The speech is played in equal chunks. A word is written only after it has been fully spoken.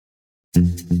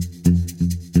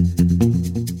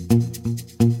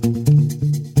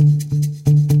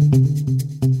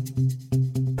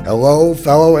Hello,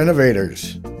 fellow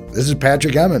innovators. This is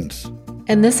Patrick Emmons.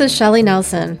 And this is Shelley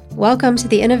Nelson. Welcome to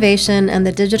the Innovation and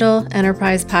the Digital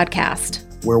Enterprise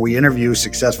Podcast, where we interview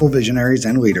successful visionaries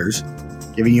and leaders,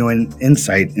 giving you an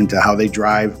insight into how they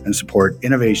drive and support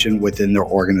innovation within their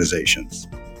organizations.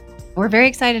 We're very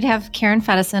excited to have Karen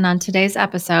Feddesen on today's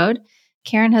episode.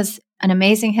 Karen has an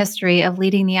amazing history of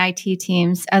leading the IT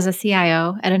teams as a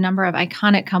CIO at a number of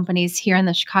iconic companies here in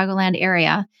the Chicagoland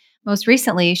area. Most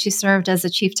recently, she served as the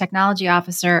Chief Technology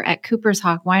Officer at Cooper's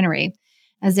Hawk Winery,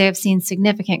 as they have seen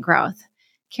significant growth.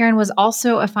 Karen was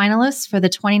also a finalist for the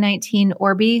 2019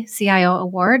 Orby CIO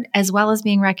Award, as well as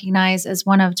being recognized as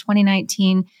one of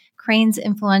 2019 Crain's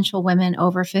Influential Women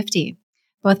Over 50.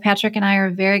 Both Patrick and I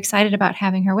are very excited about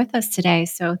having her with us today,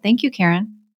 so thank you,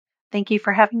 Karen. Thank you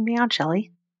for having me on,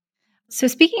 Shelley. So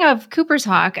speaking of Cooper's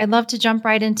Hawk, I'd love to jump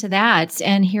right into that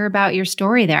and hear about your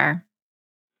story there.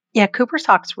 Yeah, Cooper's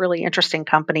Hawk's a really interesting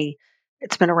company.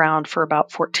 It's been around for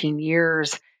about 14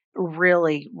 years,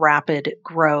 really rapid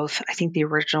growth. I think the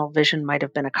original vision might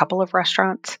have been a couple of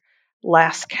restaurants.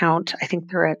 Last count, I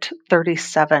think they're at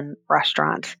 37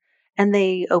 restaurants, and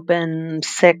they open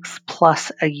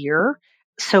 6+ a year.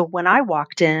 So when I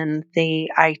walked in,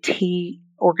 the IT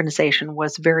organization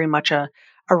was very much a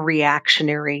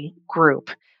reactionary group.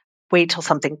 Wait till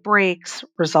something breaks,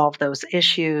 resolve those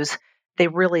issues.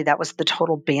 That was the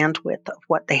total bandwidth of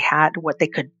what they had, what they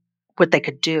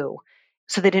could do.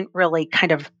 So they didn't really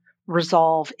kind of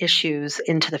resolve issues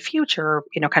into the future,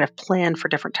 kind of plan for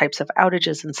different types of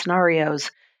outages and scenarios.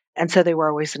 And so they were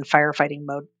always in firefighting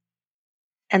mode.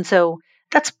 And so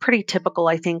that's pretty typical,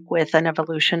 I think, with an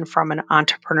evolution from an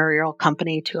entrepreneurial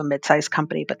company to a mid-sized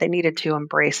company, but they needed to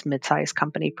embrace mid-sized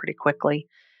company pretty quickly.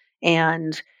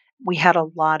 And we had a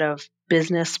lot of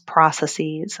business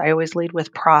processes. I always lead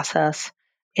with process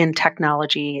in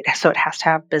technology. So it has to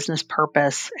have business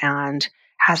purpose and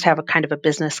has to have a kind of a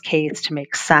business case to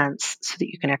make sense so that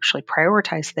you can actually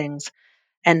prioritize things.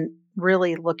 And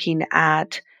really looking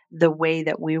at the way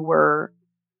that we were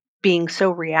being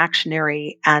so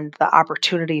reactionary and the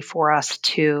opportunity for us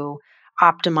to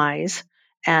optimize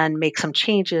and make some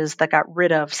changes that got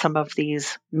rid of some of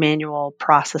these manual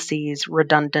processes,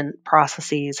 redundant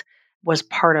processes, was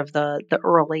part of the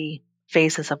early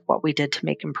phases of what we did to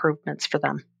make improvements for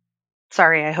them.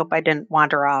 Sorry, I hope I didn't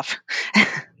wander off.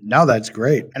 No, that's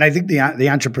great. And I think the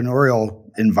entrepreneurial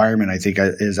environment, I think,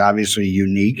 is obviously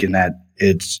unique in that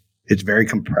it's very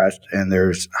compressed and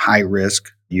there's high risk.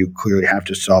 You clearly have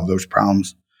to solve those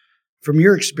problems. From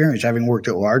your experience, having worked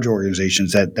at large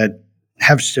organizations that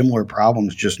have similar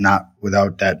problems, just not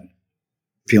without that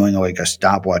feeling like a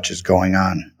stopwatch is going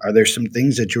on, are there some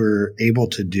things that you were able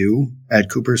to do at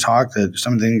Cooper's Hawk,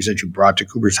 some things that you brought to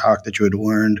Cooper's Hawk that you had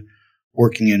learned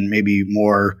working in maybe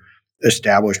more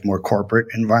established, more corporate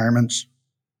environments?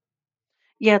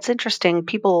 Yeah, it's interesting.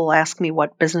 People will ask me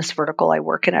what business vertical I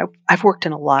work in. I've worked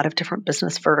in a lot of different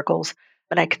business verticals,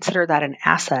 but I consider that an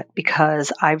asset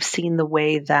because I've seen the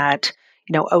way that,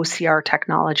 OCR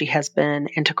technology has been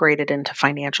integrated into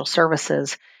financial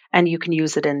services, and you can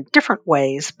use it in different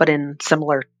ways, but in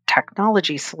similar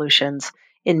technology solutions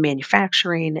in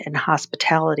manufacturing and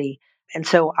hospitality. And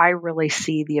so I really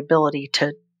see the ability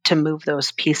to move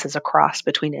those pieces across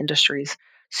between industries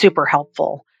super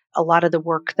helpful. A lot of the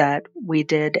work that we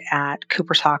did at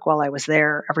Cooper's Hawk while I was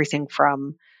there, everything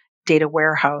from data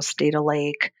warehouse, data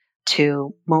lake,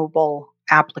 to mobile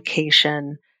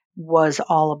application, was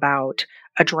all about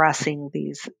addressing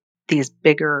these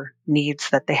bigger needs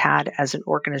that they had as an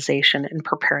organization and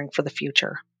preparing for the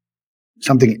future.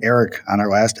 Something Eric on our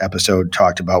last episode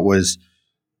talked about was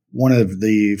one of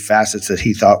the facets that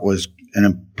he thought was an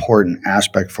important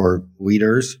aspect for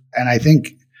leaders. And I think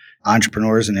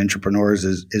entrepreneurs and intrapreneurs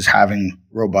is having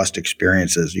robust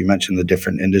experiences. You mentioned the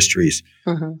different industries.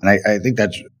 Mm-hmm. And I think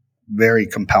that's very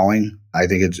compelling. I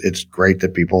think it's great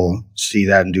that people see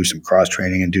that and do some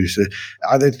cross-training and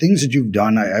are there things that you've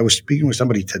done? I was speaking with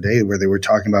somebody today where they were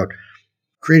talking about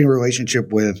creating a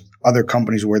relationship with other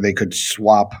companies where they could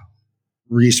swap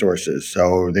resources.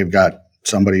 So they've got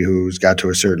somebody who's got to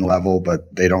a certain level,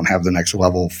 but they don't have the next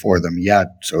level for them yet.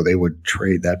 So they would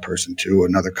trade that person to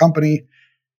another company,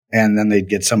 and then they'd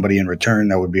get somebody in return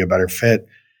that would be a better fit.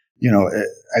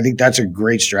 I think that's a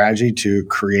great strategy to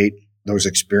create those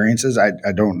experiences. I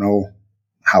don't know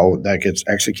how that gets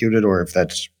executed or if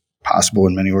that's possible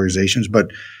in many organizations,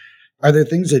 but are there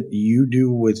things that you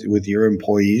do with your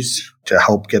employees to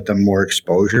help get them more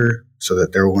exposure so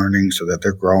that they're learning, so that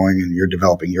they're growing and you're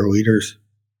developing your leaders?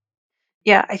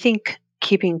 Yeah, I think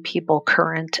keeping people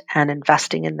current and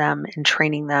investing in them and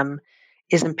training them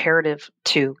is imperative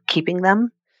to keeping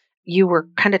them. You were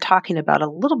kind of talking about a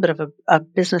little bit of a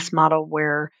business model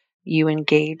where you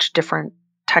engage different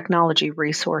technology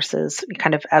resources, you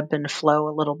kind of ebb and flow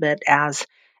a little bit as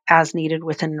needed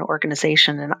within an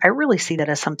organization. And I really see that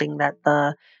as something that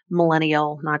the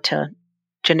millennial, not to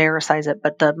genericize it,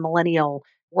 but the millennial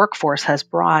workforce has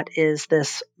brought is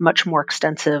this much more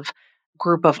extensive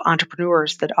group of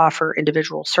entrepreneurs that offer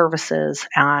individual services,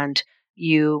 and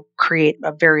you create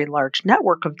a very large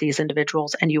network of these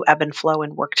individuals and you ebb and flow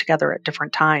and work together at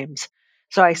different times.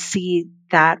 So I see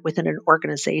that within an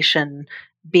organization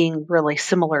being really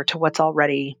similar to what's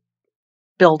already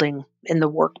building in the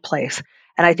workplace.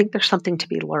 And I think there's something to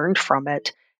be learned from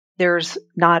it. There's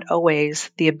not always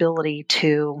the ability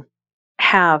to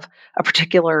have a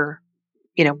particular,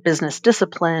 business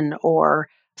discipline or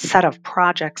set of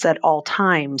projects at all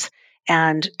times.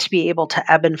 And to be able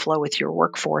to ebb and flow with your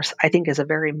workforce, I think is a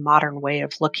very modern way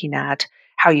of looking at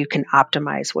how you can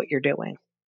optimize what you're doing.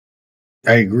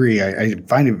 I agree. I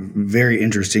find it very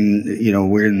interesting.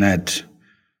 We're in that,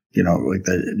 like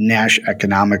the Nash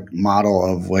economic model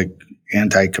of like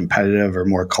anti-competitive or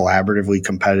more collaboratively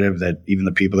competitive, that even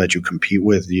the people that you compete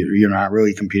with, you're not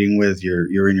really competing with.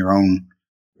 You're in your own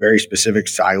very specific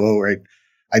silo, right?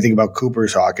 I think about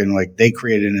Cooper's Hawk, and like they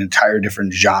created an entire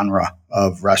different genre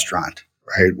of restaurant,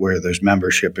 right? Where there's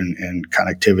membership and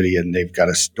connectivity, and they've got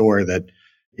a store that,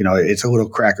 it's a little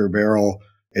Cracker Barrel.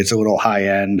 It's a little high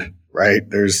end, right?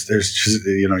 There's just,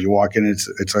 you walk in,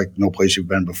 it's like no place you've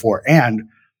been before. And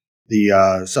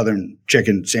the Southern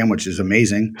chicken sandwich is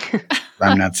amazing.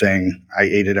 I'm not saying I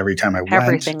ate it every time I went.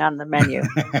 Everything on the menu.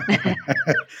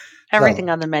 Everything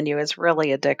on the menu is really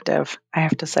addictive, I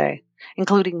have to say,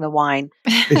 including the wine.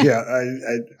 Yeah,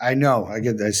 I know.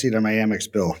 I see it on my Amex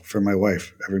bill for my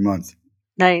wife every month.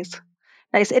 Nice.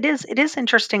 It is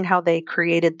interesting how they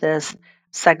created this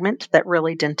segment that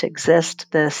really didn't exist,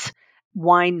 this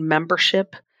wine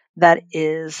membership that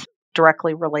is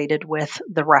directly related with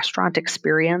the restaurant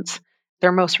experience.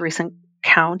 Their most recent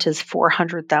count is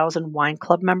 400,000 wine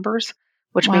club members,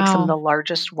 which makes them the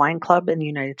largest wine club in the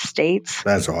United States.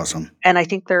 That's awesome. And I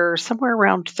think they're somewhere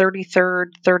around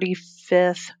 33rd,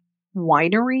 35th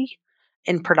winery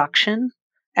in production,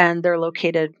 and they're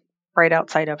located right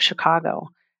outside of Chicago.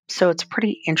 So it's a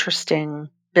pretty interesting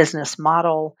business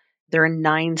model. They're in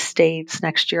 9 states.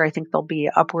 Next year, I think they'll be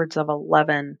upwards of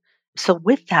 11. So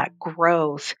with that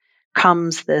growth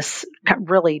comes this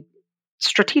really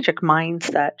strategic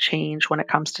mindset change when it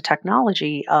comes to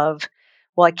technology of,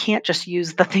 well, I can't just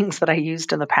use the things that I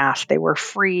used in the past. They were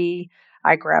free.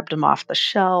 I grabbed them off the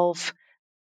shelf.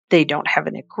 They don't have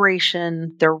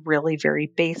integration. They're really very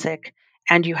basic.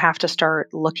 And you have to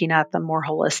start looking at them more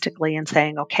holistically and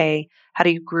saying, okay, how do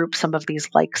you group some of these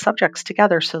like subjects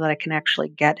together so that I can actually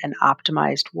get an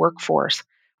optimized workforce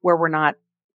where we're not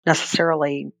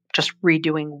necessarily just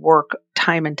redoing work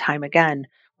time and time again.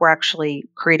 We're actually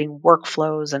creating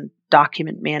workflows and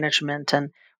document management and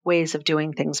ways of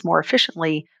doing things more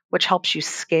efficiently, which helps you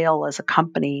scale as a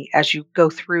company as you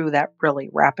go through that really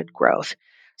rapid growth.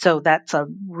 So that's a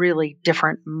really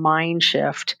different mind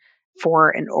shift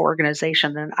for an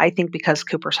organization. And I think because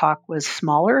Cooper's Hawk was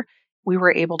smaller, we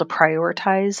were able to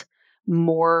prioritize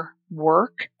more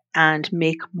work and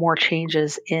make more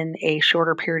changes in a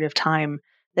shorter period of time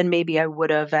than maybe I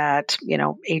would have at,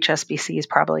 HSBC is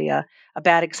probably a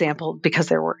bad example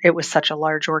because it was such a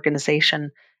large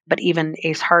organization. But even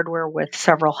Ace Hardware with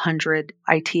several hundred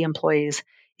IT employees,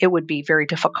 it would be very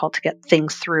difficult to get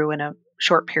things through in a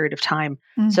short period of time.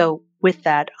 So with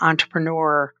that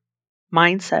entrepreneur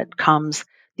mindset comes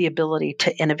the ability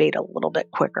to innovate a little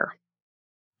bit quicker.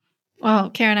 Well,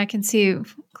 Karen, I can see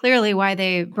clearly why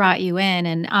they brought you in.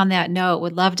 And on that note,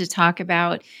 would love to talk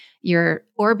about your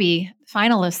Orby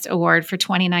Finalist Award for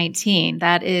 2019.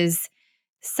 That is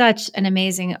such an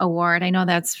amazing award. I know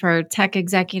that's for tech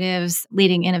executives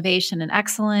leading innovation and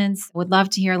excellence. Would love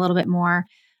to hear a little bit more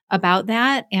about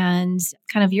that and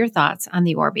kind of your thoughts on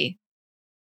the Orby.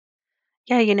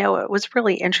 Yeah, it was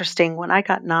really interesting. When I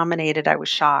got nominated, I was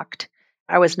shocked.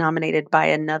 I was nominated by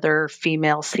another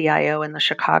female CIO in the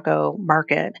Chicago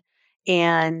market.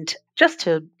 And just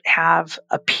to have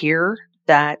a peer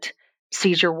that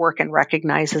sees your work and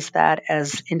recognizes that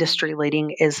as industry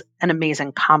leading is an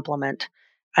amazing compliment.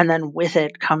 And then with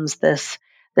it comes this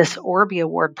Orby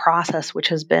Award process, which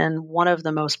has been one of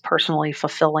the most personally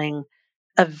fulfilling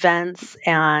events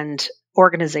and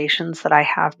organizations that I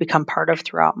have become part of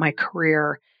throughout my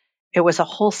career. It was a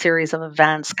whole series of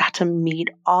events, got to meet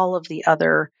all of the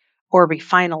other Orby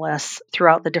finalists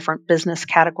throughout the different business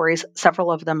categories.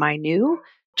 Several of them I knew,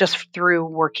 just through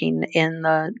working in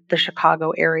the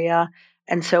Chicago area.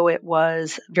 And so it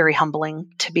was very humbling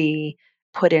to be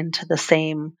put into the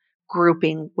same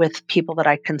grouping with people that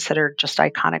I considered just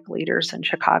iconic leaders in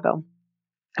Chicago.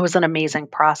 It was an amazing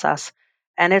process.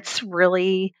 And it's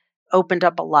really opened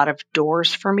up a lot of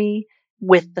doors for me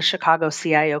with the Chicago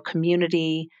CIO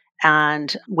community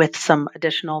and with some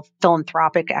additional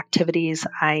philanthropic activities.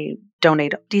 I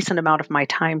donate a decent amount of my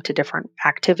time to different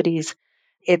activities.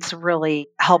 It's really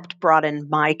helped broaden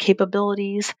my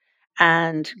capabilities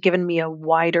and given me a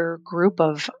wider group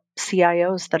of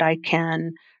CIOs that I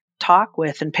can talk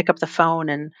with and pick up the phone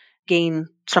and gain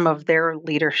some of their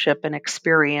leadership and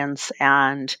experience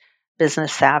and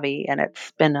business savvy. And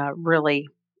it's been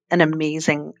an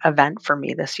amazing event for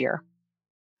me this year.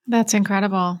 That's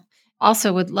incredible.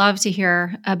 Also, would love to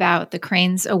hear about the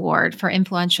Cranes Award for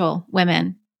Influential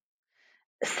Women.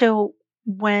 So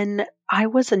when I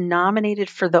was nominated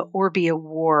for the Orby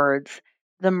Awards,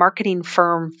 the marketing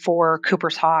firm for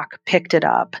Cooper's Hawk picked it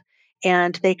up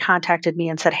and they contacted me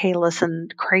and said, "Hey, listen,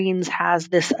 Cranes has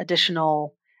this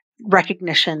additional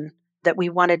recognition that we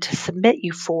wanted to submit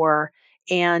you for."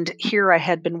 And here I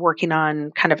had been working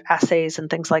on kind of essays and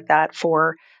things like that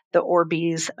for the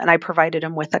Orbeez, and I provided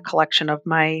them with a collection of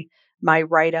my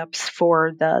write-ups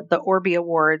for the Orby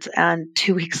Awards. And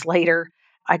 2 weeks later,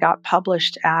 I got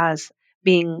published as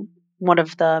being one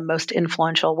of the most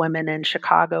influential women in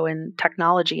Chicago in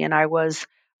technology, and I was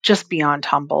just beyond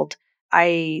humbled.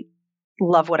 I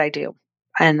love what I do,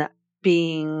 and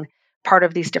being part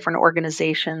of these different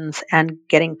organizations and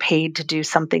getting paid to do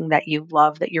something that you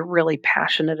love, that you're really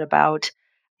passionate about,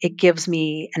 it gives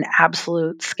me an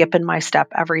absolute skip in my step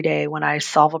every day when I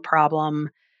solve a problem,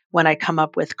 when I come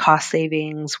up with cost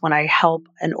savings, when I help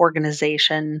an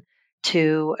organization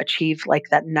to achieve like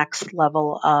that next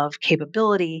level of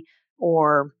capability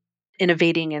or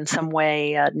innovating in some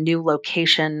way, a new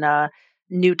location, a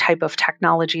new type of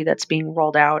technology that's being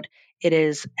rolled out. It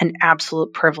is an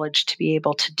absolute privilege to be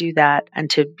able to do that and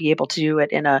to be able to do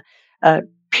it in a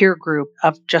peer group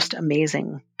of just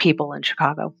amazing people in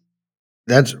Chicago.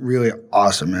 That's really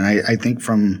awesome. And I think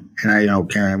and I know,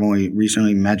 Karen, I've only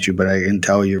recently met you, but I can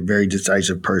tell you're a very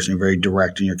decisive person, very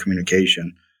direct in your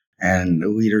communication. And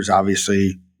leaders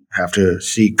obviously have to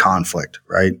seek conflict,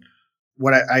 right?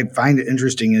 What I find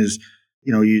interesting is,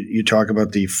 you talk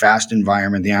about the fast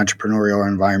environment, the entrepreneurial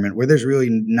environment, where there's really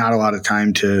not a lot of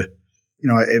time to,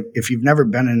 if you've never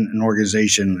been in an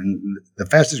organization, and the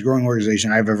fastest growing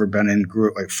organization I've ever been in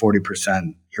grew at like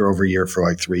 40% year over year for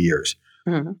like 3 years.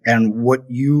 Mm-hmm. And what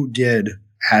you did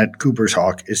at Cooper's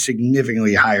Hawk is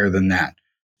significantly higher than that.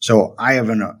 So I have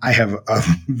a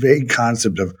vague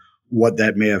concept of what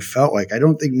that may have felt like. I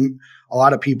don't think a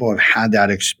lot of people have had that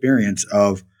experience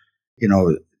of,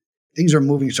 things are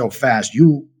moving so fast.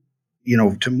 To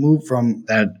move from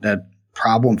that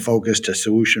problem focused to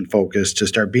solution focused to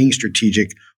start being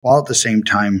strategic, while at the same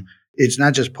time, it's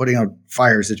not just putting out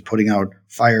fires, it's putting out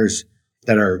fires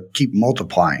that keep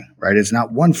multiplying, right? It's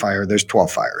not one fire, there's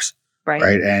 12 fires,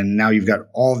 right? And now you've got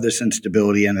all of this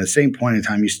instability, and at the same point in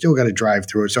time, you still got to drive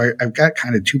through it. So I've got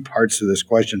kind of two parts to this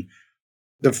question.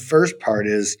 The first part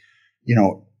is,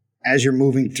 as you're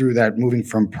moving through that, moving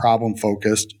from problem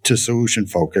focused to solution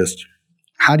focused,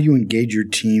 how do you engage your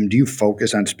team? Do you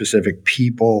focus on specific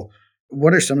people?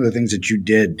 What are some of the things that you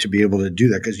did to be able to do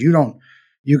that? Because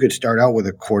you could start out with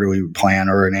a quarterly plan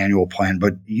or an annual plan,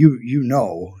 but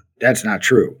that's not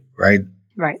true, right?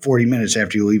 Right. 40 minutes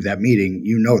after you leave that meeting,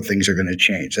 things are going to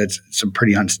change. That's some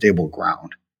pretty unstable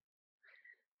ground.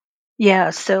 Yeah.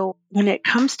 So when it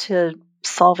comes to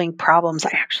solving problems,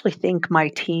 I actually think my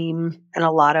team and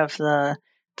a lot of the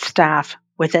staff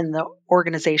within the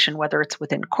organization, whether it's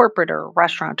within corporate or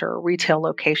restaurant or retail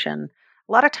location,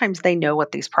 a lot of times they know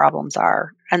what these problems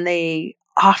are, and they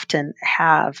often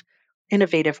have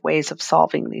innovative ways of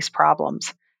solving these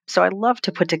problems. So I love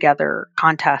to put together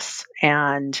contests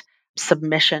and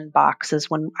submission boxes.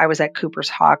 When I was at Cooper's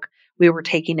Hawk, we were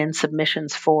taking in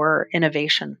submissions for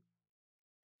innovation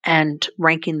and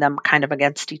ranking them kind of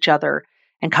against each other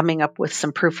and coming up with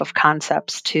some proof of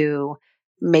concepts to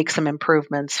make some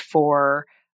improvements for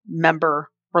member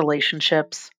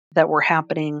relationships that were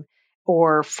happening,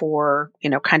 or for,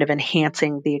 kind of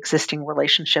enhancing the existing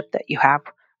relationship that you have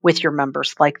with your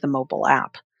members, like the mobile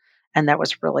app. And that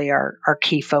was really our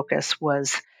key focus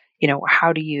was,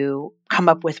 how do you come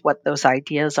up with what those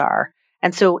ideas are?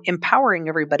 And so empowering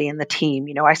everybody in the team,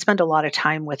 I spend a lot of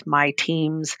time with my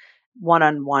teams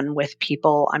one-on-one with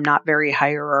people. I'm not very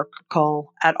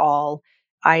hierarchical at all.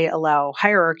 I allow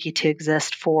hierarchy to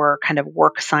exist for kind of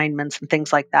work assignments and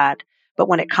things like that. But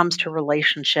when it comes to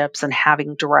relationships and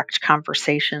having direct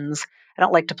conversations, I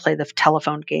don't like to play the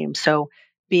telephone game. So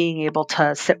being able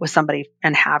to sit with somebody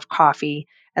and have coffee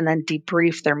and then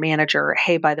debrief their manager,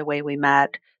 hey, by the way, we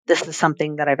met. This is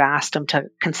something that I've asked them to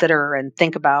consider and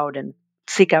think about and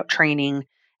seek out training.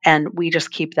 And we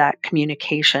just keep that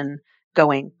communication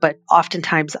going. But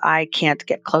oftentimes I can't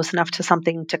get close enough to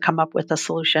something to come up with a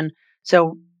solution.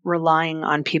 So relying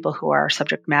on people who are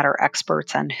subject matter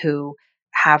experts and who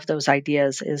have those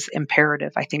ideas is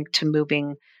imperative, I think, to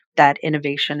moving that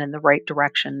innovation in the right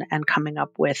direction and coming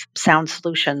up with sound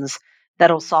solutions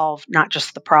that'll solve not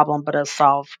just the problem, but it'll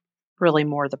solve really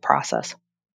more the process.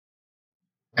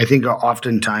 I think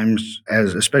oftentimes,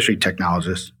 as especially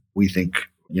technologists, we think,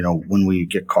 when we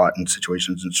get caught in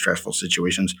situations and stressful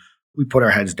situations, we put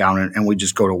our heads down and we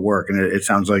just go to work. And it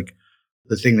sounds like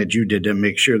the thing that you did to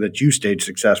make sure that you stayed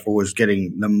successful was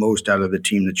getting the most out of the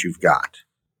team that you've got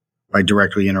by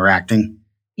directly interacting.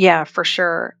 Yeah, for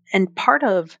sure. And part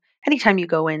of anytime you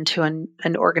go into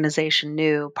an organization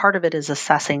new, part of it is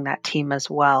assessing that team as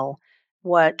well.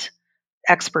 What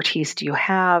expertise do you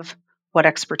have? What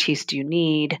expertise do you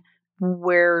need?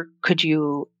 Where could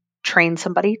you train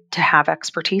somebody to have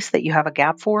expertise that you have a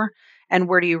gap for? And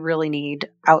where do you really need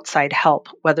outside help,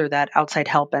 whether that outside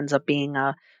help ends up being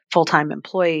a full-time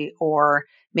employee or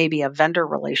maybe a vendor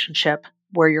relationship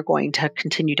where you're going to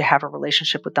continue to have a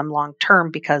relationship with them long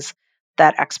term because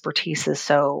that expertise is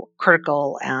so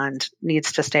critical and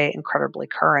needs to stay incredibly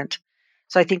current.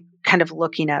 So I think kind of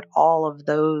looking at all of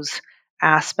those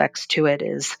aspects to it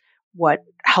is what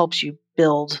helps you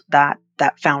build that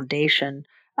foundation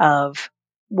of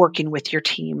working with your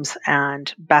teams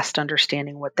and best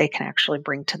understanding what they can actually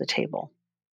bring to the table.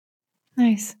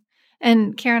 Nice.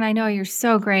 And Karen, I know you're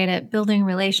so great at building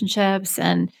relationships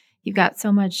and you've got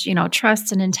so much,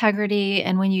 trust and integrity.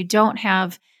 And when you don't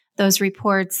have those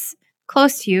reports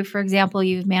close to you, for example,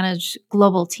 you've managed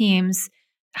global teams,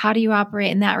 how do you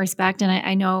operate in that respect? And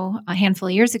I know a handful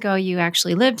of years ago, you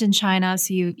actually lived in China.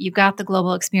 So you've got the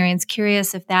global experience.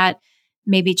 Curious if that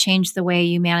maybe changed the way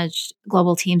you managed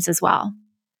global teams as well.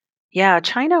 Yeah,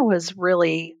 China was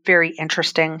really very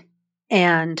interesting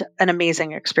and an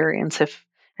amazing experience. If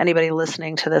anybody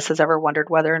listening to this has ever wondered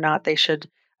whether or not they should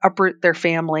uproot their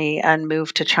family and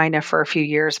move to China for a few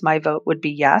years, my vote would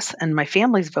be yes, and my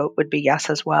family's vote would be yes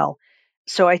as well.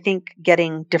 So I think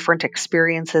getting different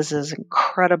experiences is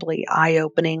incredibly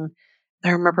eye-opening. I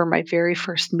remember my very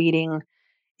first meeting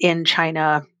in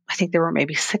China. I think there were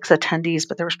maybe 6 attendees,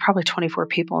 but there was probably 24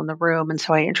 people in the room. And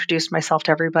so I introduced myself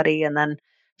to everybody and then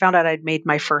found out I'd made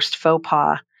my first faux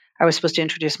pas. I was supposed to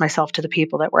introduce myself to the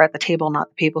people that were at the table, not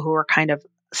the people who were kind of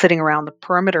sitting around the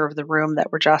perimeter of the room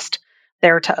that were just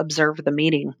there to observe the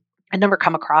meeting. I'd never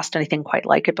come across anything quite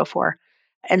like it before.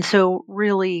 And so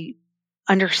really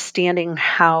understanding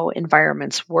how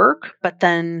environments work, but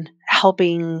then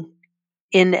helping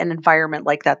in an environment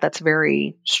like that that's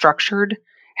very structured,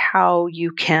 how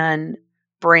you can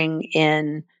bring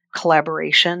in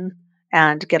collaboration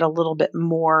and get a little bit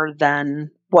more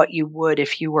than what you would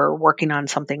if you were working on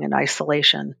something in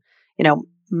isolation.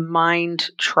 Mind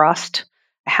trust,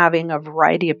 having a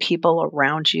variety of people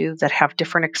around you that have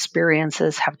different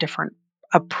experiences, have different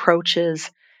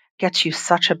approaches, gets you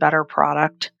such a better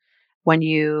product when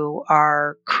you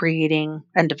are creating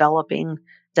and developing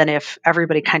than if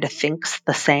everybody kind of thinks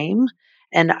the same.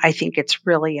 And I think it's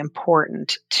really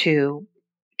important to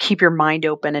keep your mind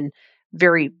open and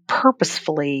very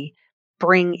purposefully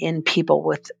bring in people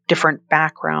with different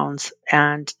backgrounds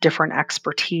and different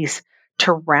expertise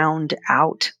to round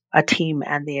out a team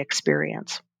and the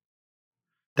experience.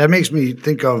 That makes me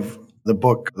think of the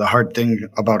book, The Hard Thing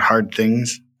About Hard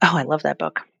Things. Oh, I love that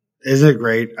book. Isn't it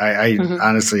great? I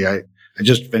honestly, I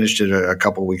just finished it a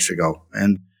couple of weeks ago.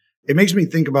 And it makes me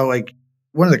think about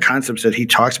one of the concepts that he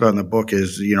talks about in the book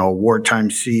is, a wartime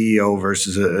CEO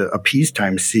versus a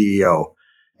peacetime CEO.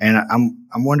 And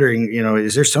I'm wondering,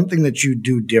 is there something that you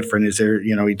do different? Is there,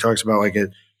 he talks about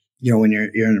when you're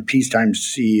in a peacetime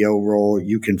CEO role,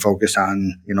 you can focus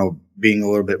on, being a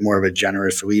little bit more of a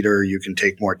generous leader. You can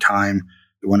take more time.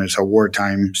 When it's a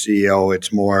wartime CEO,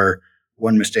 it's more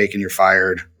one mistake and you're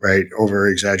fired, right? Over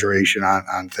exaggeration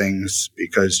on things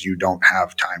because you don't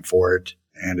have time for it.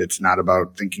 And it's not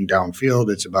about thinking downfield.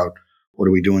 It's about what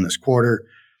are we doing this quarter?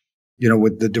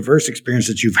 With the diverse experience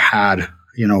that you've had,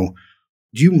 do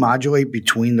you modulate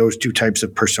between those two types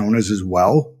of personas as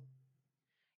well?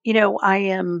 I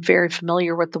am very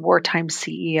familiar with the wartime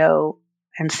CEO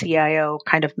and CIO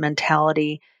kind of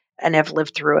mentality and have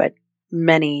lived through it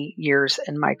many years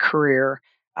in my career.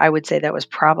 I would say that was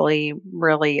probably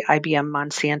really IBM,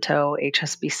 Monsanto,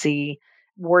 HSBC.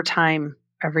 Wartime,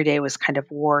 every day was kind of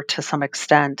war to some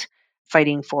extent.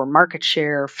 fighting for market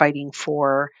share, fighting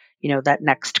for, that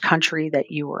next country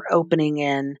that you were opening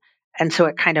in. And so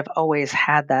it kind of always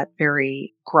had that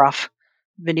very gruff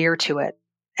veneer to it.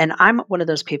 And I'm one of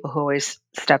those people who always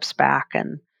steps back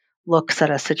and looks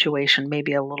at a situation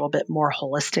maybe a little bit more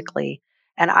holistically.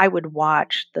 And I would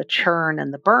watch the churn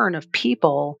and the burn of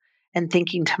people and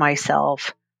thinking to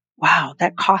myself, wow,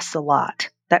 that costs a lot.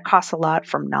 That costs a lot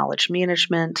from knowledge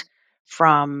management,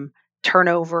 from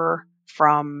turnover,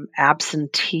 from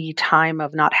absentee time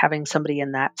of not having somebody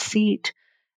in that seat,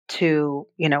 to,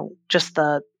 just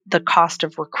the cost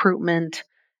of recruitment.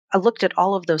 I looked at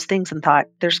all of those things and thought,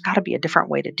 there's got to be a different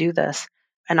way to do this.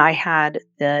 And I had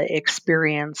the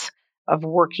experience of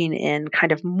working in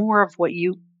kind of more of what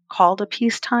you called a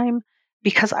peacetime,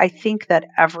 because I think that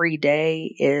every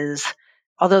day is,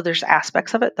 although there's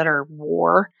aspects of it that are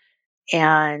war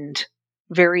and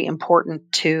very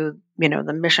important to,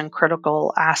 the mission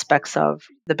critical aspects of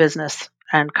the business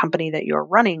and company that you're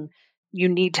running, you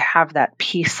need to have that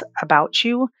peace about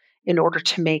you in order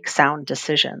to make sound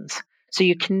decisions. So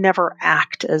you can never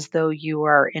act as though you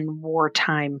are in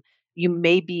wartime. You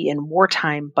may be in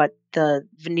wartime, but the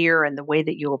veneer and the way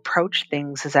that you approach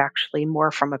things is actually more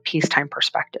from a peacetime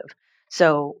perspective.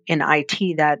 So in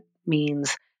IT, that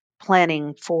means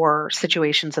planning for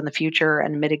situations in the future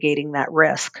and mitigating that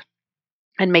risk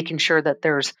and making sure that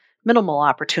there's minimal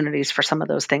opportunities for some of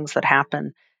those things that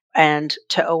happen, and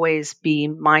to always be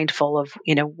mindful of,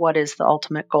 what is the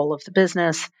ultimate goal of the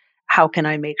business? How can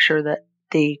I make sure that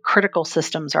the critical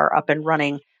systems are up and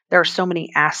running? There are so many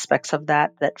aspects of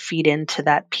that that feed into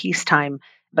that peacetime.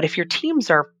 But if your teams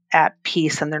are at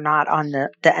peace and they're not on the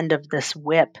end of this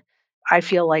whip, I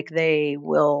feel like they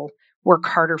will work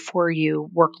harder for you,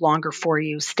 work longer for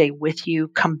you, stay with you,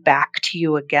 come back to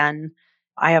you again.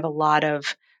 I have a lot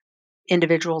of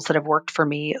individuals that have worked for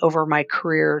me over my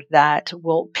career that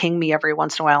will ping me every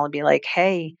once in a while and be like,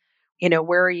 hey,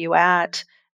 where are you at?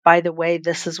 By the way,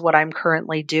 this is what I'm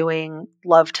currently doing.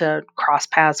 Love to cross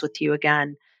paths with you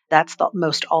again. That's the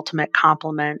most ultimate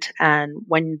compliment. And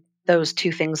when those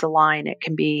two things align, it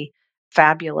can be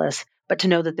fabulous. But to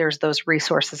know that there's those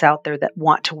resources out there that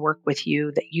want to work with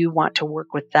you, that you want to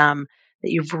work with them,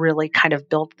 that you've really kind of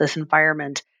built this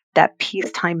environment, that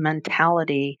peacetime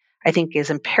mentality, I think, is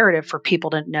imperative for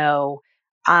people to know,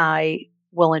 I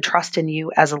will entrust in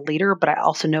you as a leader, but I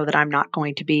also know that I'm not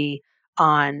going to be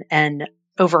on an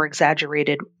over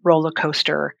exaggerated roller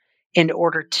coaster in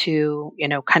order to,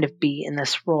 kind of be in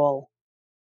this role.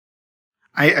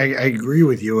 I agree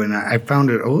with you, and I found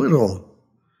it a little,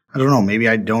 I don't know, maybe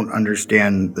I don't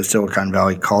understand the Silicon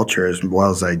Valley culture as well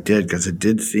as I did, because it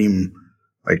did seem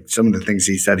like some of the things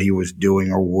he said he was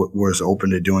doing or was open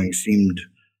to doing seemed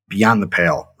beyond the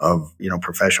pale of,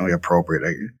 professionally appropriate.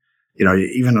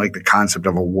 Even like the concept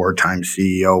of a wartime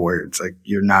CEO, where it's like,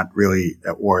 you're not really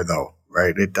at war though,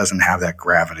 right? It doesn't have that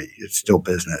gravity. It's still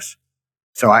business.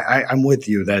 So I'm with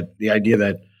you that the idea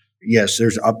that, yes,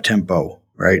 there's up tempo,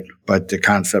 right? But the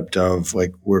concept of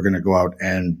like, we're going to go out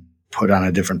and put on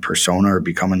a different persona or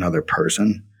become another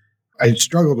person. I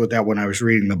struggled with that when I was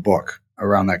reading the book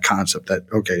around that concept that,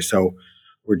 okay, so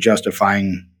we're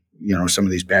justifying, some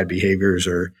of these bad behaviors,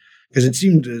 or because it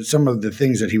seemed some of the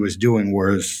things that he was doing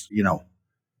was,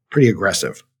 pretty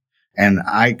aggressive. And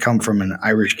I come from an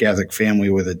Irish Catholic family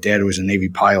with a dad who was a Navy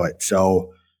pilot.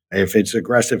 So if it's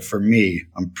aggressive for me,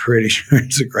 I'm pretty sure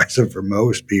it's aggressive for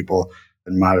most people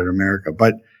in modern America.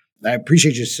 But I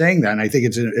appreciate you saying that. And I think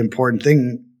it's an important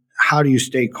thing. How do you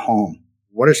stay calm?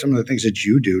 What are some of the things that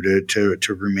you do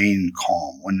to remain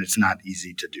calm when it's not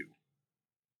easy to do?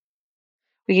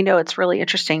 Well, it's really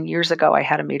interesting. Years ago, I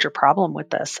had a major problem with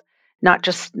this, not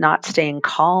just not staying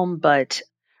calm, but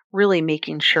really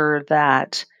making sure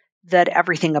that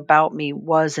everything about me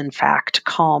was in fact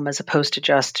calm, as opposed to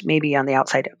just maybe on the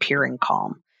outside appearing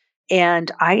calm.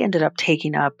 And I ended up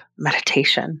taking up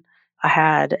meditation. I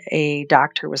had a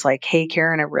doctor who was like, hey,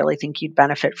 Karen, I really think you'd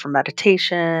benefit from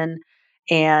meditation.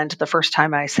 And the first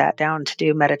time I sat down to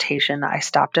do meditation, I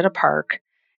stopped at a park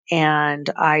and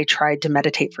I tried to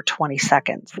meditate for 20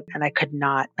 seconds, and I could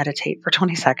not meditate for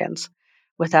 20 seconds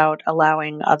without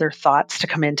allowing other thoughts to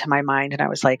come into my mind. And I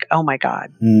was like, oh my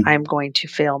God, I'm going to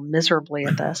fail miserably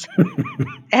at this.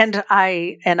 And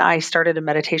I started a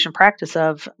meditation practice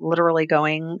of literally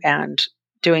going and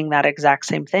doing that exact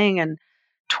same thing. And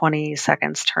 20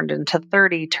 seconds turned into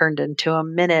 30, turned into a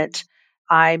minute.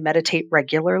 I meditate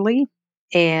regularly.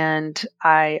 And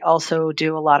I also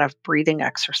do a lot of breathing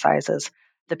exercises.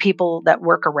 The people that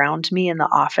work around me in the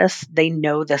office, they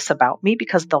know this about me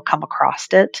because they'll come across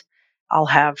it. I'll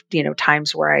have,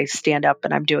 times where I stand up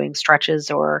and I'm doing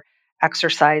stretches, or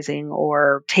exercising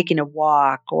or taking a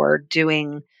walk or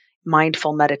doing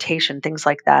mindful meditation, things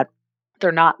like that.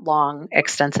 They're not long,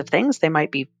 extensive things. They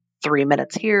might be 3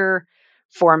 minutes here,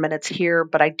 4 minutes here,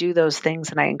 but I do those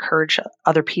things and I encourage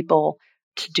other people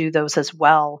to do those as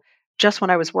well. Just when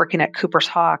I was working at Cooper's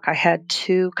Hawk, I had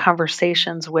 2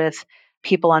 conversations with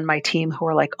people on my team who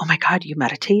were like, "Oh my God, you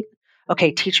meditate?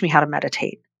 Okay, teach me how to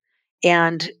meditate."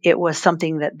 And it was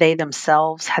something that they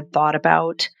themselves had thought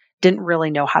about, didn't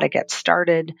really know how to get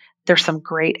started. There's some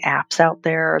great apps out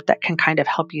there that can kind of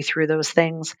help you through those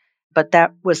things. But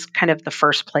that was kind of the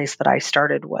first place that I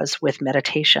started, was with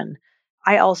meditation.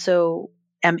 I also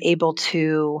am able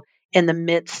to, in the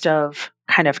midst of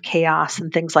kind of chaos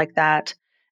and things like that,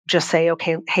 just say,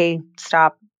 okay, hey,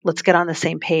 stop. Let's get on the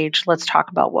same page. Let's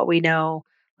talk about what we know.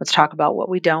 Let's talk about what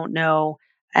we don't know.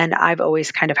 And I've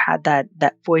always kind of had that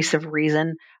voice of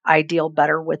reason. I deal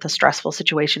better with a stressful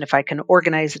situation if I can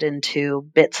organize it into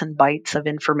bits and bytes of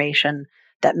information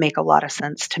that make a lot of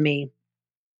sense to me,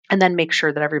 and then make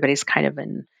sure that everybody's kind of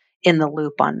in the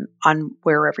loop on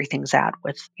where everything's at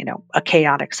with, a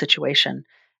chaotic situation.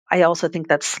 I also think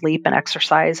that sleep and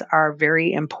exercise are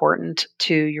very important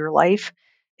to your life.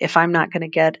 If I'm not going to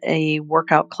get a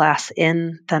workout class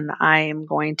in, then I am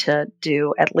going to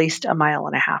do at least 1.5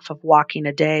 miles of walking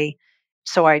a day.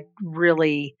 So I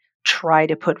really try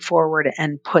to put forward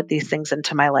and put these things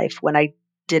into my life. When I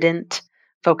didn't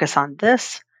focus on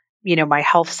this, my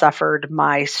health suffered,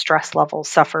 my stress levels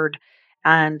suffered,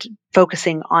 and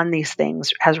focusing on these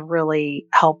things has really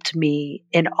helped me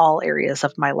in all areas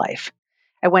of my life.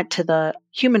 I went to the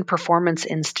Human Performance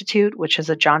Institute, which is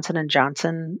a Johnson &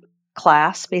 Johnson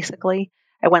class, basically.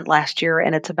 I went last year,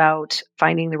 and it's about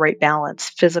finding the right balance,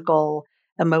 physical,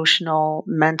 emotional,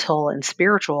 mental, and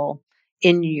spiritual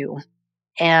in you.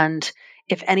 And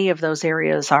if any of those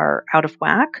areas are out of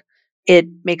whack, it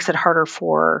makes it harder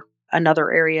for another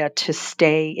area to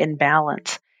stay in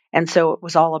balance. And so it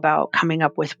was all about coming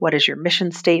up with, what is your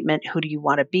mission statement? Who do you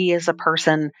want to be as a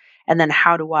person? And then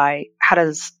how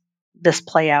does this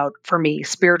play out for me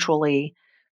spiritually,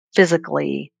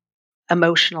 physically,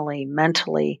 emotionally,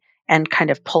 mentally, and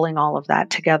kind of pulling all of that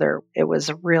together. It was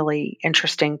a really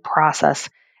interesting process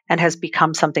and has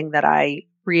become something that I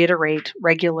reiterate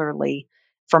regularly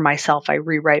for myself. I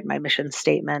rewrite my mission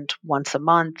statement once a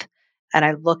month, and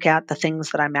I look at the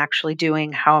things that I'm actually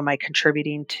doing. How am I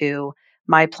contributing to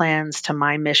my plans, to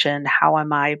my mission? How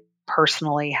am I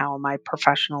personally? How am I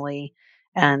professionally?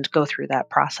 And go through that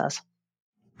process.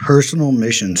 Personal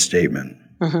mission statement.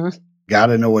 Mm-hmm. Got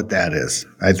to know what that is.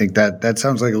 I think that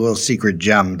sounds like a little secret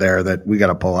gem there that we got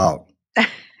to pull out.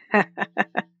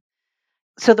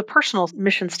 So the personal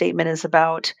mission statement is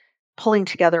about pulling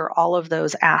together all of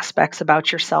those aspects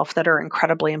about yourself that are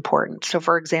incredibly important. So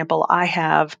for example, I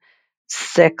have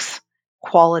 6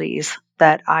 qualities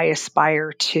that I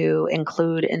aspire to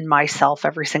include in myself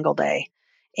every single day.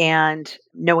 And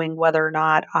knowing whether or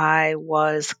not I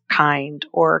was kind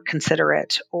or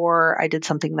considerate, or I did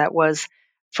something that was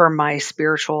for my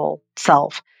spiritual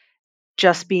self,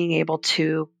 just being able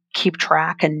to keep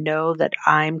track and know that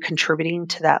I'm contributing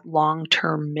to that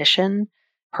long-term mission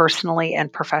personally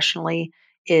and professionally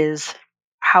is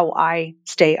how I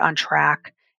stay on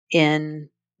track in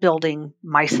building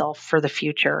myself for the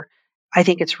future. I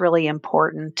think it's really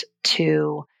important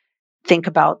to think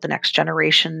about the next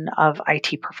generation of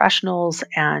IT professionals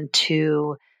and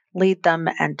to lead them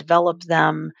and develop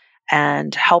them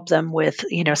and help them with,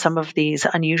 some of these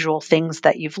unusual things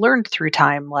that you've learned through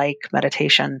time, like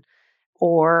meditation,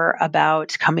 or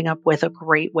about coming up with a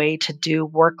great way to do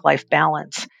work-life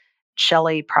balance.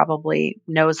 Shelley probably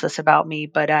knows this about me,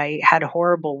 but I had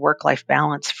horrible work-life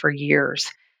balance for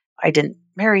years. I didn't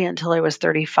marry until I was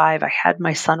 35. I had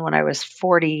my son when I was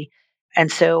 40. And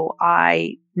so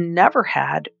I never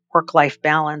had work-life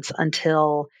balance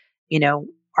until,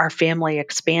 our family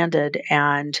expanded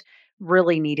and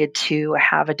really needed to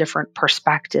have a different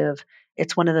perspective.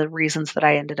 It's one of the reasons that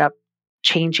I ended up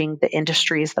changing the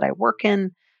industries that I work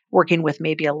in, working with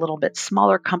maybe a little bit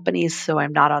smaller companies so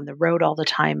I'm not on the road all the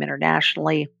time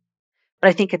internationally. But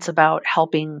I think it's about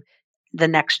helping the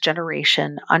next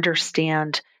generation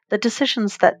understand the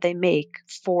decisions that they make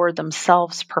for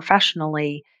themselves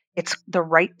professionally. It's the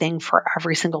right thing for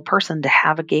every single person to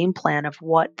have a game plan of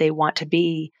what they want to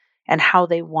be and how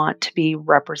they want to be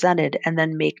represented, and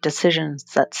then make decisions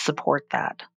that support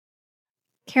that.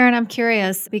 Karen, I'm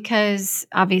curious because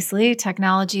obviously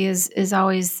technology is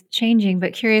always changing,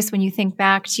 but curious, when you think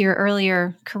back to your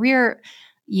earlier career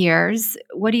years,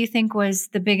 what do you think was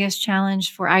the biggest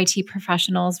challenge for IT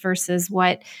professionals versus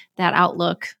what that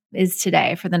outlook is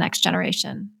today for the next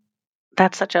generation?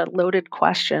 That's such a loaded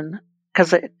question.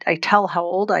 because I tell how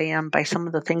old I am by some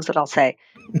of the things that I'll say.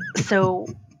 So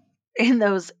in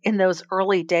those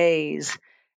early days,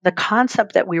 the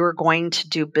concept that we were going to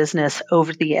do business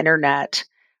over the internet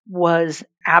was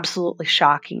absolutely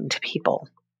shocking to people.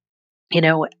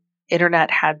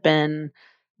 Internet had been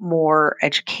more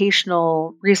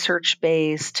educational,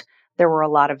 research-based. There were a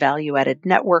lot of value-added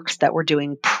networks that were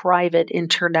doing private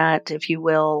internet, if you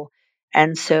will.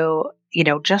 And so,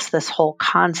 just this whole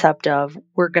concept of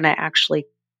we're going to actually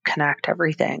connect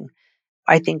everything,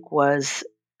 I think was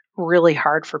really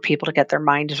hard for people to get their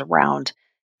minds around.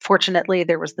 Fortunately,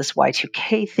 there was this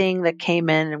Y2K thing that came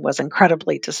in and was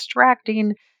incredibly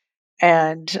distracting.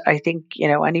 And I think,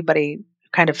 anybody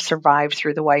kind of survived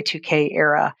through the Y2K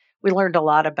era. We learned a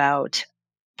lot about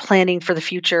planning for the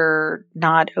future,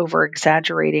 not over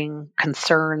exaggerating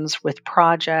concerns with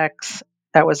projects.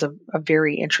 That was a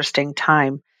very interesting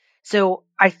time. So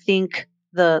I think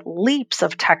the leaps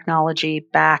of technology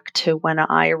back to when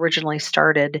I originally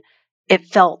started, it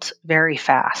felt very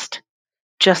fast.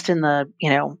 Just in the,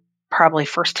 probably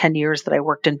first 10 years that I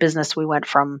worked in business, we went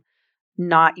from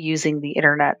not using the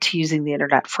internet to using the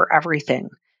internet for everything.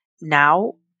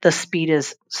 Now, the speed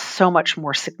is so much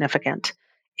more significant.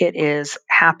 It is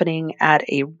happening at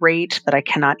a rate that I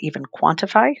cannot even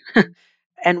quantify.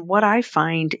 And what I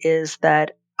find is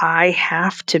that I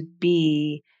have to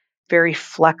be very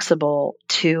flexible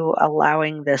to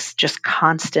allowing this just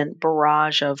constant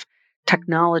barrage of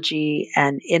technology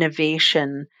and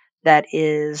innovation that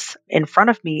is in front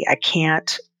of me. I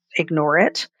can't ignore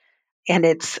it. And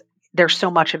there's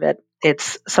so much of it,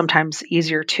 it's sometimes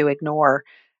easier to ignore,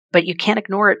 but you can't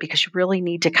ignore it because you really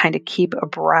need to kind of keep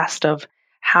abreast of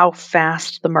how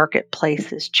fast the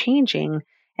marketplace is changing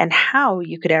and how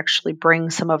you could actually bring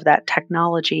some of that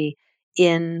technology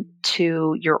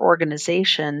into your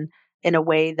organization in a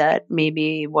way that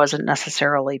maybe wasn't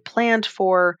necessarily planned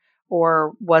for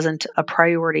or wasn't a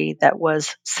priority that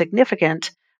was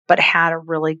significant, but had a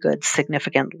really good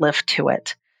significant lift to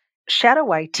it.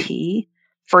 Shadow IT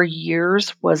for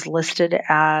years was listed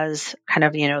as kind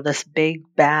of, this big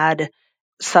bad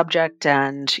subject,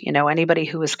 and, anybody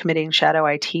who was committing shadow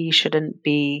IT shouldn't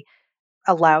be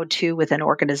allowed to within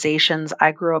organizations.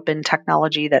 I grew up in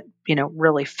technology that,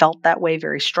 really felt that way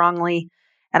very strongly.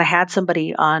 And I had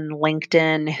somebody on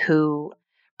LinkedIn who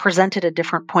presented a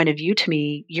different point of view to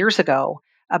me years ago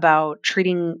about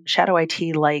treating shadow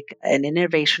IT like an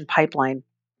innovation pipeline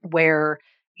where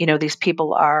these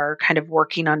people are kind of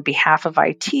working on behalf of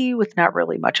IT with not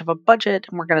really much of a budget,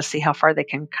 and we're going to see how far they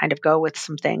can kind of go with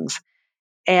some things.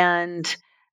 And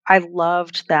I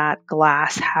loved that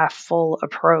glass half full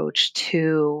approach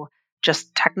to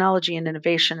just technology and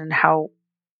innovation and how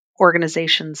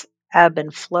organizations ebb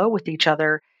and flow with each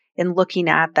other in looking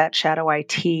at that shadow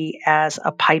IT as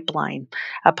a pipeline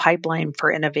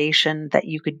for innovation that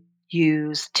you could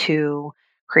use to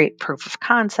create proof of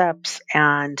concepts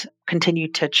and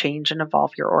continue to change and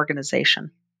evolve your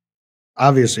organization.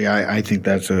 Obviously, I think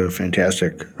that's a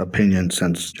fantastic opinion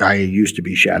since I used to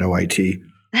be shadow IT.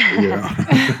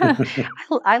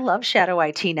 I love shadow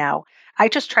IT now. I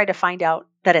just try to find out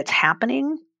that it's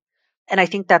happening. And I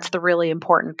think that's the really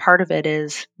important part of it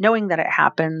is knowing that it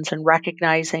happens and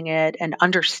recognizing it and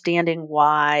understanding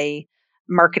why.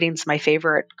 Marketing's my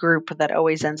favorite group that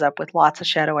always ends up with lots of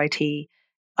shadow IT.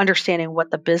 Understanding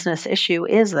what the business issue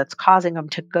is that's causing them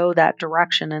to go that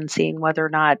direction and seeing whether or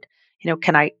not,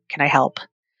 can I help?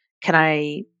 Can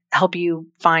I help you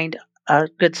find a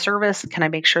good service? Can I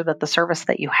make sure that the service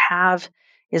that you have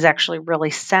is actually really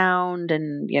sound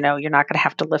and, you're not going to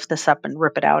have to lift this up and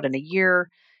rip it out in a year,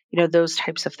 those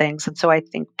types of things. And so I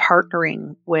think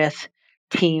partnering with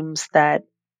teams that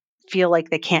feel like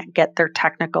they can't get their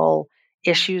technical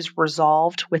issues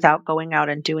resolved without going out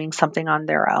and doing something on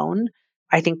their own,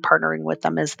 I think partnering with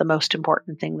them is the most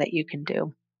important thing that you can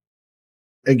do.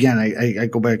 Again, I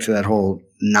go back to that whole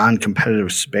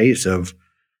non-competitive space of,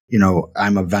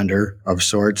 I'm a vendor of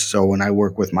sorts. So when I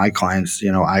work with my clients,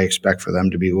 I expect for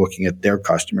them to be looking at their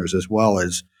customers as well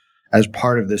as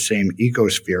part of the same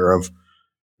ecosphere of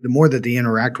the more that they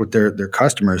interact with their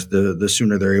customers, the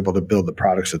sooner they're able to build the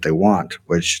products that they want,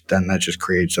 which then that just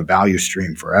creates a value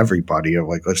stream for everybody of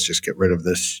like, let's just get rid of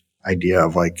this idea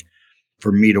of like,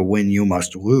 for me to win, you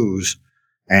must lose.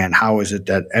 And how is it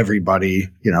that everybody,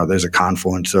 there's a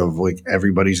confluence of like,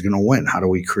 everybody's going to win? How do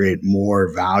we create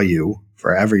more value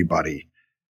for everybody?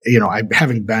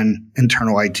 Having been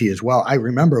internal IT as well, I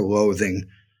remember loathing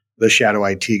the shadow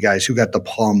IT guys who got the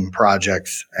Plum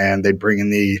projects and they bring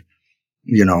in the,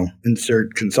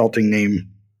 insert consulting name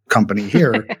company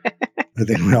here. I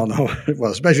think we all know,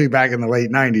 well, especially back in the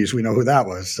late 90s, we know who that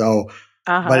was. So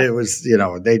But it was,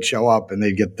 they'd show up and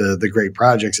they'd get the great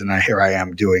projects, and here I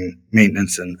am doing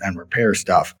maintenance and repair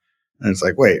stuff. And it's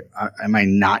like, wait, am I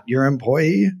not your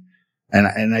employee?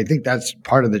 And I think that's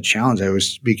part of the challenge. I was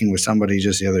speaking with somebody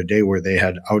just the other day where they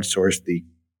had outsourced the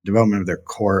development of their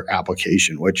core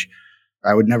application, which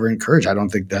I would never encourage. I don't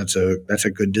think that's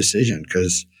a good decision,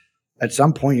 because at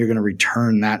some point you're going to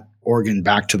return that organ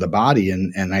back to the body.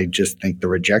 And I just think the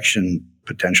rejection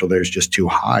potential there is just too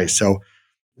high. So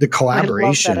the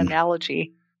collaboration. I love that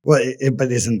analogy. Well,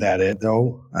 but isn't that it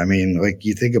though? I mean, like,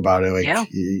 you think about it, like,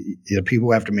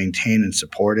 people have to maintain and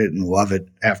support it and love it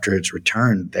after it's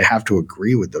returned. They have to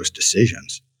agree with those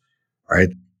decisions, right?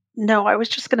 No, I was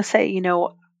just going to say,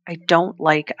 I don't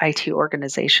like IT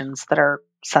organizations that are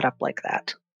set up like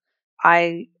that.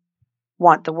 I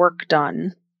want the work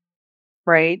done,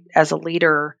 right, as a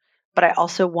leader, but I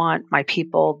also want my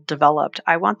people developed.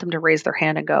 I want them to raise their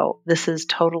hand and go, this is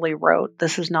totally rote.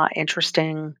 This is not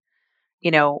interesting.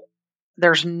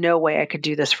 There's no way I could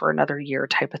do this for another year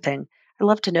type of thing. I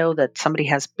love to know that somebody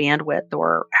has bandwidth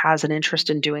or has an interest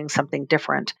in doing something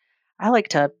different. I like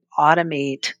to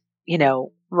automate,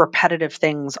 repetitive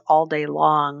things all day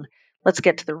long. Let's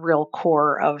get to the real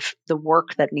core of the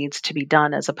work that needs to be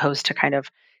done, as opposed to kind of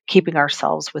keeping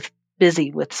ourselves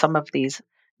busy with some of these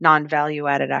non-value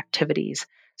added activities.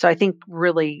 So I think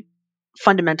really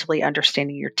fundamentally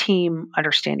understanding your team,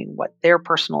 understanding what their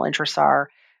personal interests are,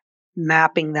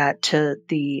 mapping that to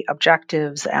the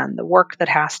objectives and the work that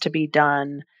has to be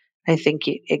done, I think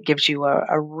it gives you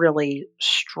a really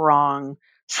strong,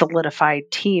 solidified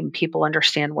team. People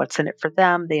understand what's in it for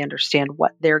them. They understand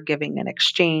what they're giving in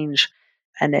exchange.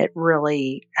 And it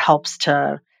really helps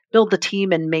to build the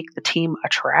team and make the team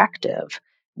attractive.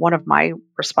 One of my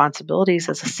responsibilities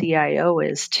as a CIO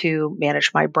is to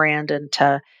manage my brand and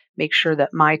to make sure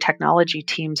that my technology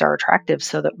teams are attractive,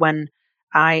 so that when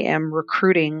I am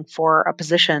recruiting for a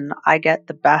position, I get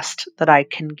the best that I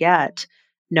can get,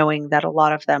 knowing that a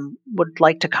lot of them would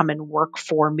like to come and work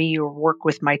for me or work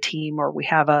with my team, or we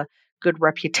have a good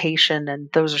reputation. And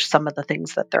those are some of the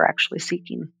things that they're actually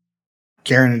seeking.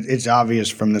 Karen, it's obvious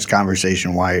from this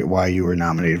conversation why you were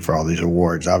nominated for all these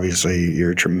awards. Obviously,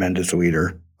 you're a tremendous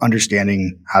leader,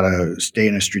 understanding how to stay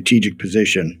in a strategic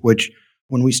position, which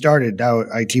when we started out,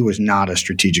 IT was not a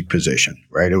strategic position,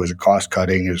 right? It was a cost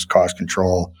cutting, it was cost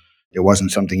control. It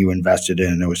wasn't something you invested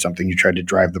in. It was something you tried to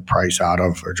drive the price out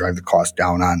of or drive the cost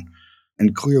down on.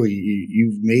 And clearly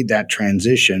you've made that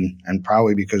transition, and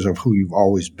probably because of who you've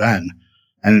always been,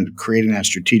 and creating that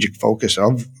strategic focus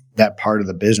of that part of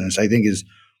the business, I think is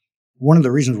one of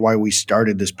the reasons why we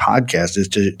started this podcast, is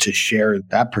to share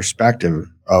that perspective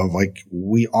of, like,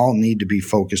 we all need to be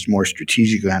focused more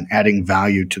strategically on adding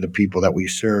value to the people that we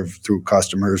serve through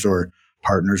customers or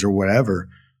partners or whatever,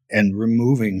 and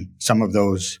removing some of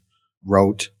those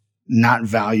rote, not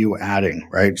value adding,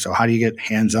 right? So how do you get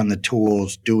hands on the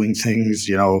tools, doing things,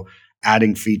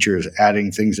 adding features,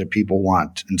 adding things that people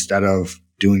want instead of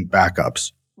doing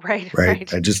backups? Right.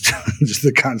 I just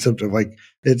the concept of, like,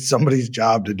 it's somebody's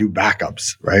job to do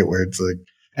backups, right? Where it's like,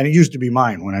 and it used to be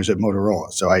mine when I was at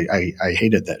Motorola. So I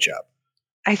hated that job.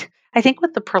 I think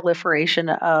with the proliferation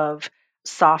of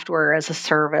software as a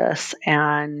service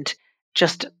and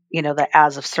just, the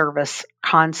as of service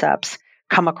concepts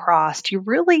come across, you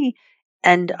really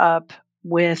end up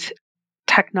with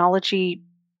technology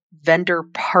vendor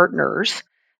partners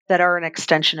that are an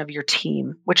extension of your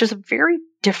team, which is very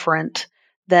different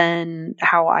than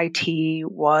how IT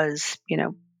was,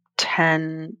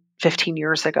 10, 15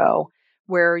 years ago,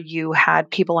 where you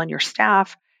had people on your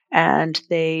staff and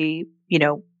they,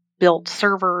 built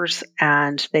servers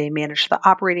and they managed the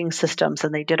operating systems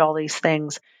and they did all these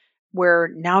things, where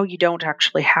now you don't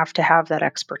actually have to have that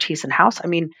expertise in-house. I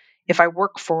mean, if I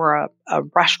work for a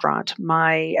restaurant,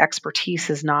 my expertise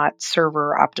is not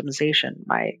server optimization.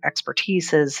 My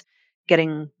expertise is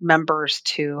getting members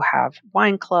to have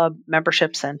wine club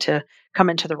memberships and to come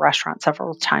into the restaurant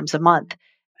several times a month.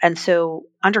 And so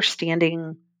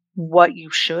understanding what you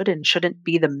should and shouldn't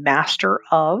be the master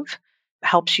of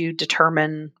helps you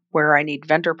determine where I need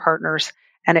vendor partners.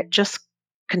 And it just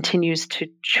continues to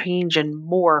change and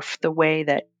morph the way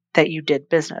that you did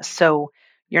business. So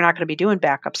you're not going to be doing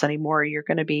backups anymore. You're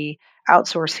going to be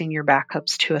outsourcing your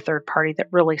backups to a third party that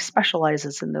really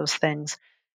specializes in those things.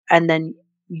 And then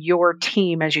your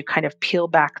team, as you kind of peel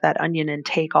back that onion and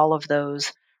take all of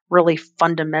those really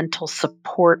fundamental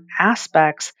support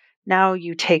aspects, now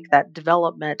you take that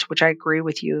development, which I agree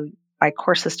with you, by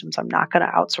core systems, I'm not going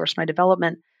to outsource my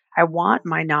development. I want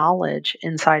my knowledge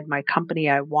inside my company.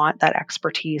 I want that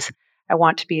expertise. I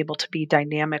want to be able to be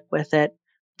dynamic with it.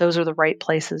 Those are the right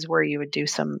places where you would do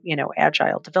some,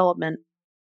 agile development,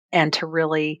 and to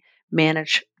really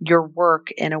manage your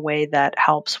work in a way that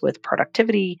helps with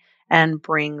productivity and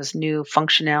brings new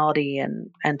functionality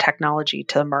and technology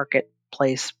to the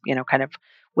marketplace, kind of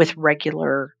with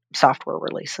regular software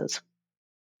releases.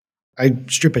 I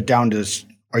strip it down to,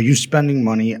 are you spending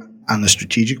money on the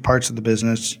strategic parts of the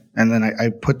business? And then I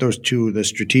put those two, the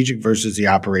strategic versus the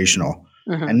operational.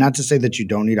 Mm-hmm. And not to say that you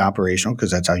don't need operational, because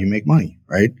that's how you make money,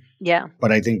 right? Yeah.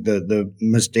 But I think the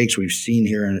mistakes we've seen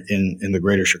here in the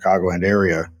greater Chicagoland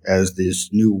area as this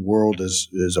new world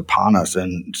is upon us,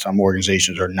 and some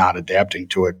organizations are not adapting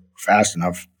to it fast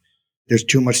enough. There's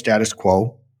too much status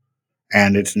quo,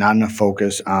 and it's not enough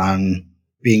focus on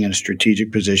being in a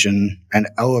strategic position and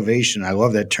elevation. I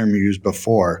love that term you used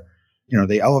before.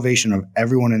 The elevation of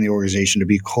everyone in the organization to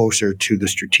be closer to the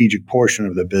strategic portion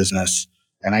of the business.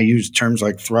 And I use terms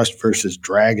like thrust versus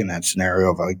drag in that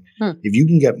scenario of if you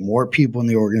can get more people in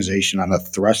the organization on the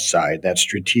thrust side, that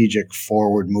strategic,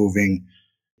 forward moving,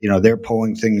 they're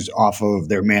pulling things off of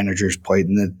their manager's plate,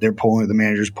 and the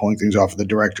manager's pulling things off of the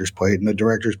director's plate, and the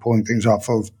director's pulling things off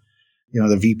of,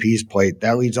 the VP's plate.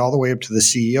 That leads all the way up to the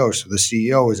CEO. So the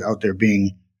CEO is out there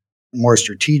being more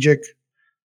strategic,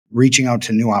 reaching out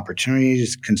to new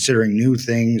opportunities, considering new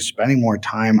things, spending more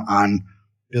time on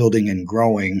building and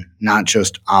growing, not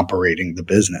just operating the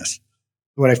business.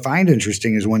 What I find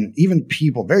interesting is when even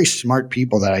people, very smart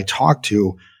people that I talk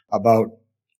to about,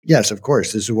 yes, of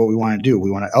course, this is what we want to do.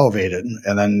 We want to elevate it.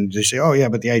 And then they say, oh yeah,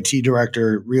 but the IT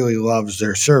director really loves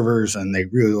their servers and they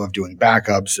really love doing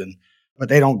backups, but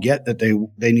they don't get that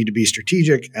they need to be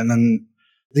strategic. And then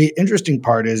the interesting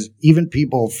part is even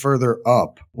people further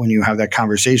up, when you have that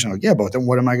conversation, like, yeah, but then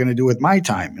what am I going to do with my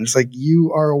time? And it's like,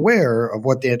 you are aware of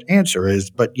what that answer is,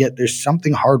 but yet there's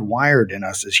something hardwired in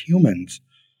us as humans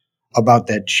about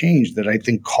that change that I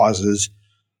think causes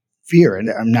fear. And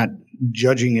I'm not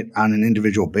judging it on an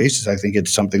individual basis. I think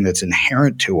it's something that's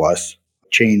inherent to us.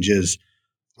 Change is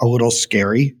a little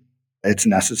scary. It's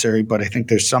necessary, but I think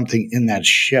there's something in that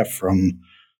shift from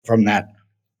that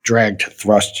drag to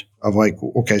thrust of like,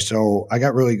 okay, so I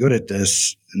got really good at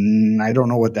this and I don't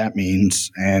know what that means.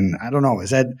 And I don't know,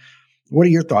 what are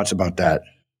your thoughts about that?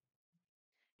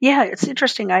 Yeah, it's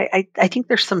interesting. I think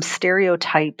there's some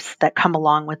stereotypes that come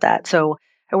along with that. So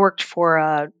I worked for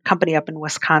a company up in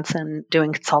Wisconsin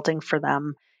doing consulting for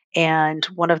them. And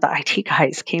one of the IT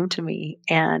guys came to me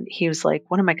and he was like,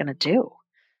 what am I going to do?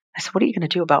 I said, what are you going to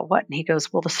do about what? And he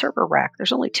goes, well, the server rack,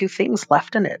 there's only 2 things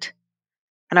left in it.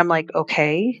 And I'm like,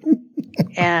 okay.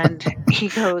 And he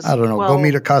goes, I don't know, go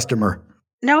meet a customer.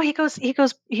 No, he goes,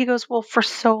 well, for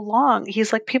so long,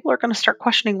 he's like, people are going to start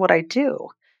questioning what I do.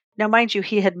 Now, mind you,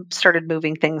 he had started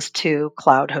moving things to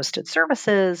cloud hosted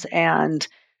services and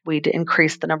we'd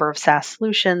increased the number of SaaS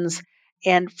solutions.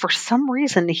 And for some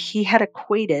reason, he had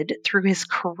equated through his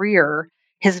career,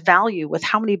 his value with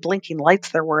how many blinking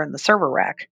lights there were in the server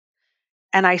rack.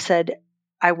 And I said,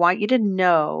 I want you to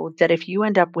know that if you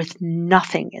end up with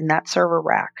nothing in that server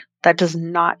rack, that does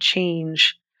not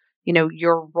change,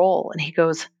 your role. And he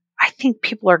goes, I think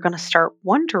people are going to start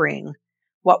wondering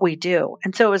what we do.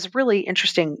 And so it was really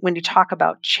interesting when you talk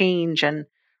about change and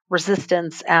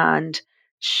resistance and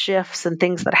shifts and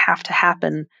things that have to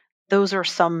happen. Those are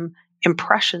some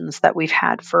impressions that we've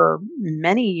had for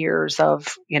many years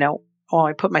of,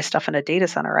 I put my stuff in a data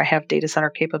center. I have data center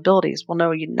capabilities. Well,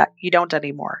 no, you don't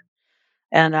anymore.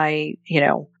 And I,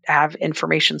 have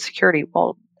information security.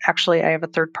 Well, actually, I have a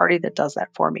third party that does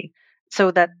that for me.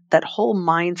 So that whole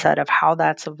mindset of how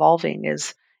that's evolving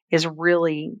is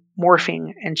really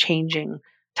morphing and changing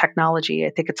technology. I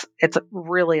think it's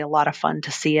really a lot of fun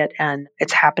to see it, and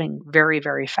it's happening very,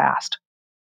 very fast.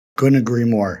 Couldn't agree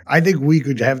more. I think we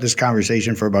could have this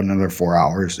conversation for about another 4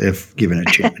 hours if given a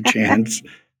chance.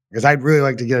 Because I'd really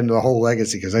like to get into the whole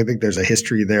legacy, because I think there's a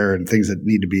history there and things that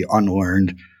need to be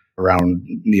unlearned around,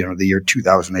 the year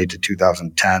 2008 to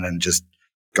 2010, and just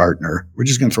Gartner. We're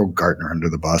just going to throw Gartner under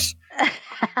the bus.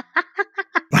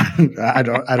 I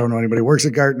don't know anybody who works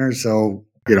at Gartner, so,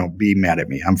 be mad at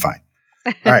me. I'm fine.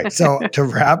 All right. So to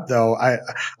wrap, though,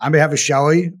 on behalf of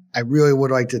Shelley, I really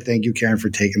would like to thank you, Karen, for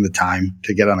taking the time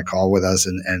to get on a call with us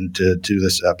and to do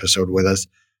this episode with us.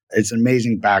 It's an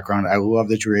amazing background. I love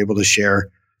that you were able to share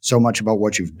so much about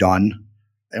what you've done.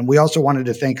 And we also wanted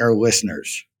to thank our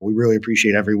listeners. We really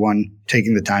appreciate everyone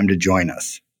taking the time to join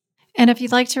us. And if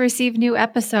you'd like to receive new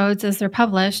episodes as they're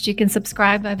published, you can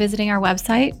subscribe by visiting our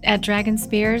website at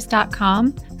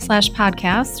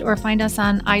dragonspears.com/podcast or find us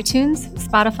on iTunes,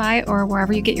 Spotify, or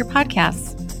wherever you get your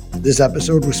podcasts. This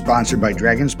episode was sponsored by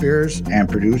Dragon Spears and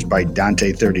produced by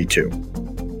Dante32.